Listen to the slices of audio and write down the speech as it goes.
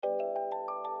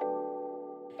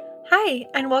Hi,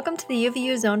 and welcome to the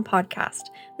UVU Zone podcast.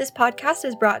 This podcast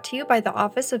is brought to you by the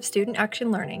Office of Student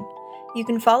Action Learning. You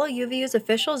can follow UVU's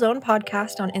official Zone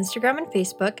podcast on Instagram and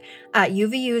Facebook at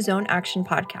UVU Zone Action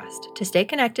Podcast to stay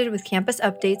connected with campus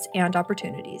updates and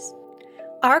opportunities.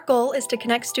 Our goal is to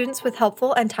connect students with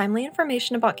helpful and timely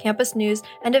information about campus news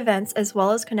and events, as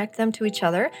well as connect them to each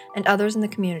other and others in the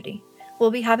community. We'll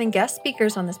be having guest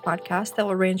speakers on this podcast that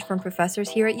will range from professors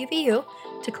here at UVU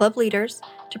to club leaders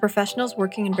to professionals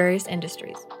working in various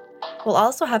industries. We'll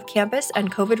also have campus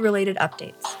and COVID-related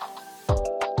updates.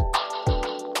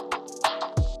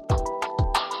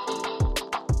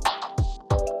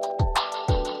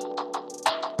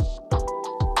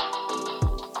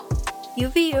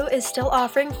 UVU is still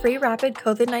offering free rapid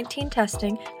COVID-19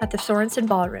 testing at the Sorensen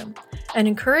Ballroom and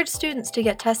encourage students to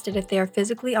get tested if they are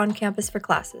physically on campus for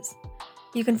classes.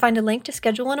 You can find a link to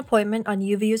schedule an appointment on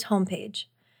UVU's homepage.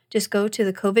 Just go to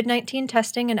the COVID-19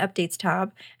 Testing and Updates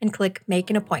tab and click Make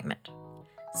an Appointment.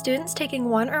 Students taking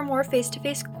one or more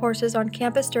face-to-face courses on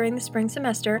campus during the spring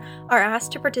semester are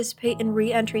asked to participate in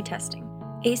re-entry testing.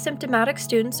 Asymptomatic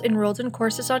students enrolled in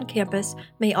courses on campus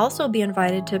may also be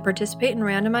invited to participate in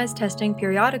randomized testing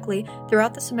periodically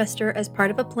throughout the semester as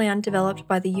part of a plan developed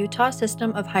by the Utah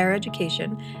System of Higher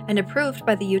Education and approved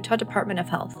by the Utah Department of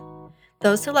Health.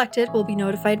 Those selected will be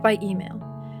notified by email.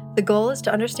 The goal is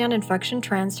to understand infection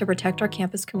trends to protect our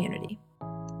campus community.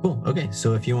 Cool. Okay.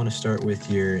 So if you want to start with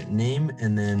your name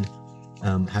and then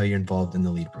how you're involved in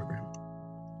the LEAD program.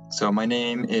 So my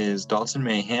name is Dalton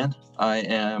Mahan. I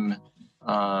am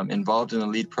involved in the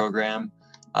LEAD program.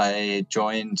 I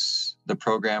joined the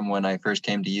program when I first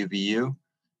came to UVU.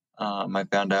 I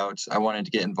found out I wanted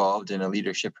to get involved in a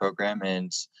leadership program,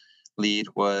 and LEAD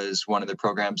was one of the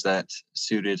programs that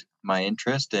suited my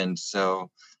interest, and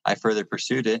so I further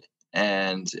pursued it,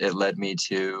 and it led me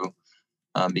to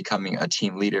becoming a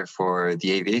team leader for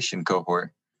the aviation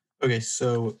cohort. Okay,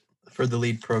 so for the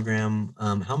LEAD program,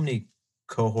 how many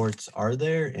cohorts are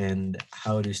there, and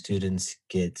how do students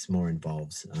get more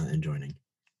involved in joining?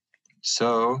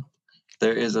 So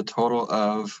there is a total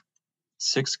of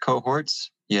 6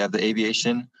 cohorts. You have the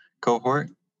aviation cohort,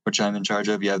 which I'm in charge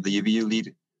of. You have the UVU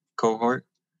LEAD cohort,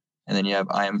 and then you have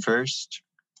I Am First,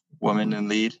 Women in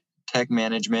Lead, Tech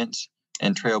Management,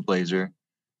 and Trailblazer.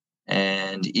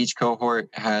 And each cohort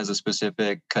has a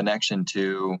specific connection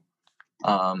to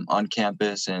on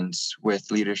campus and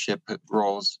with leadership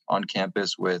roles on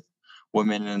campus with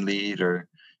Women in Lead or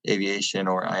Aviation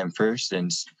or I Am First.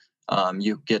 And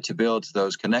you get to build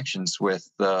those connections with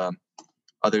the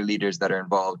other leaders that are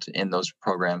involved in those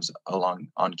programs along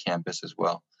on campus as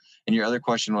well. And your other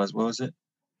question was, what was it?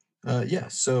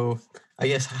 So I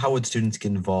guess how would students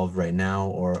get involved right now,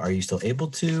 or are you still able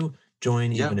to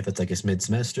join even if it's like a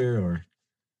mid-semester or?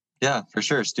 Yeah, for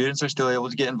sure. Students are still able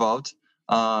to get involved.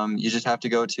 You just have to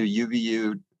go to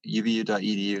uvu.edu/lead,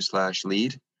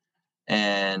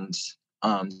 and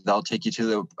they'll take you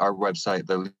to our website,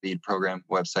 the LEAD program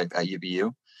website at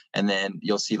UVU, and then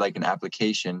you'll see like an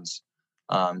applications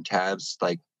tabs,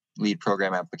 like LEAD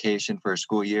program application for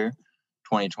school year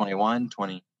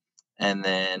 2021-20. And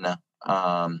then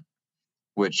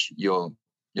which you'll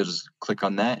just click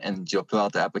on that and you'll fill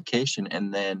out the application,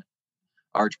 and then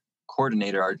our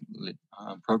coordinator, our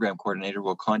program coordinator,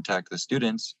 will contact the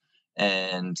students,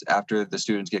 and after the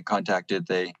students get contacted,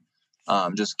 they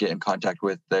just get in contact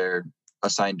with their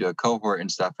assigned to a cohort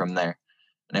and stuff from there,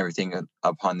 and everything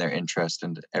upon their interest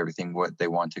and everything what they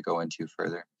want to go into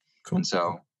further. Cool. And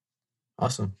so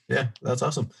awesome. Yeah, that's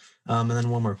awesome. And then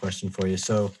one more question for you.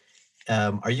 So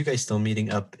are you guys still meeting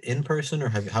up in person, or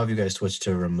how have you guys switched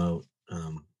to remote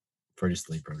for just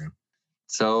the LEAD program?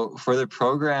 So for the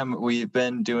program, we've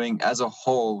been doing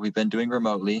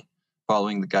remotely,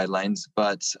 following the guidelines,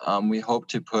 but we hope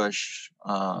to push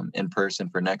in person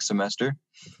for next semester.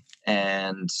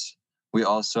 And we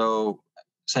also,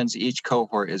 since each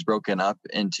cohort is broken up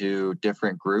into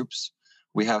different groups,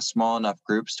 we have small enough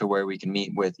groups to where we can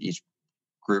meet with each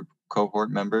group cohort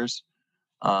members.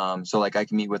 So like I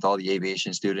can meet with all the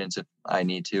aviation students if I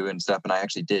need to and stuff. And I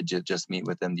actually did just meet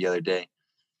with them the other day.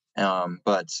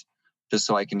 But just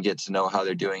so I can get to know how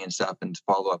they're doing and stuff and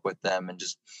follow up with them, and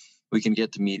just we can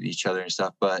get to meet each other and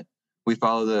stuff. But we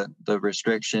follow the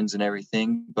restrictions and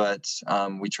everything, but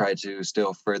we try to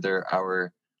still further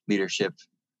our leadership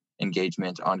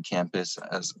engagement on campus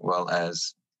as well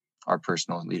as our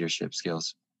personal leadership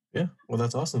skills. Yeah, well,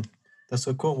 that's awesome. That's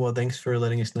so cool. Well, thanks for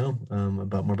letting us know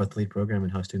more about the LEAD program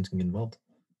and how students can get involved.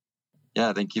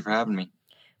 Yeah, thank you for having me.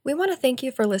 We want to thank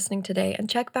you for listening today and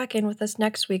check back in with us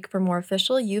next week for more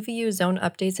official UVU Zone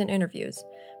updates and interviews.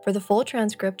 For the full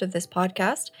transcript of this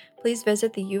podcast, please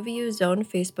visit the UVU Zone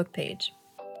Facebook page.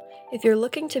 If you're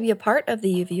looking to be a part of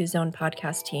the UVU Zone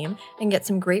podcast team and get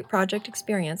some great project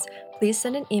experience, please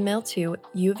send an email to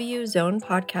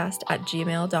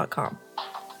uvuzonepodcast@gmail.com.